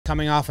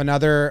coming off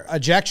another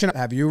ejection.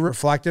 Have you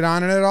reflected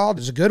on it at all? It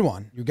was a good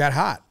one. You got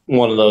hot.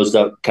 One of those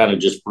that kind of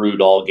just brewed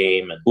all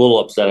game, and a little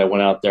upset I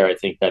went out there. I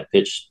think that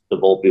pitch to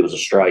Volpe was a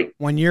strike.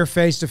 When you're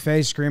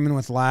face-to-face screaming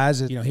with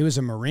Laz, you know, he was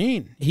a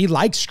Marine. He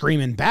likes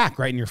screaming back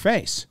right in your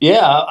face.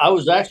 Yeah, I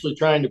was actually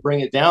trying to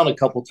bring it down a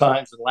couple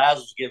times, and Laz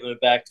was giving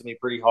it back to me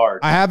pretty hard.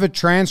 I have a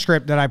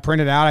transcript that I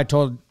printed out. I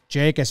told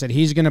Jake, I said,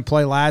 he's going to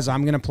play Laz.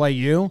 I'm going to play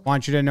you. I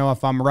want you to know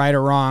if I'm right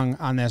or wrong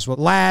on this. Well,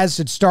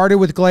 Laz, it started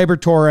with Gleyber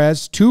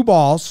Torres, 2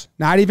 balls,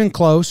 not even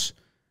close.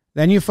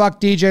 Then you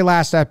fuck DJ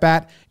last at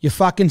bat. You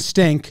fucking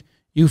stink.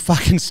 You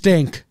fucking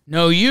stink.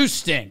 No, you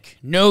stink.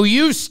 No,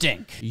 you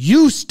stink.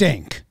 You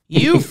stink.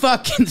 You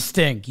fucking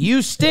stink.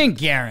 You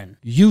stink, Aaron.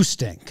 You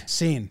stink.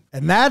 Scene.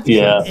 And that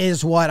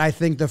is what I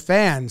think the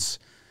fans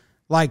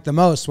like the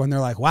most when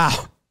they're like, wow,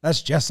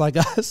 that's just like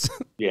us.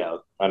 Yeah.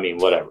 I mean,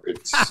 whatever.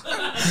 It's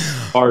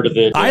part of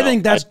it. I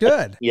think that's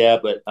good. Yeah,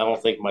 but I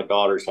don't think my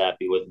daughter's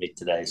happy with me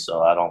today,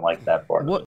 so I don't like that part.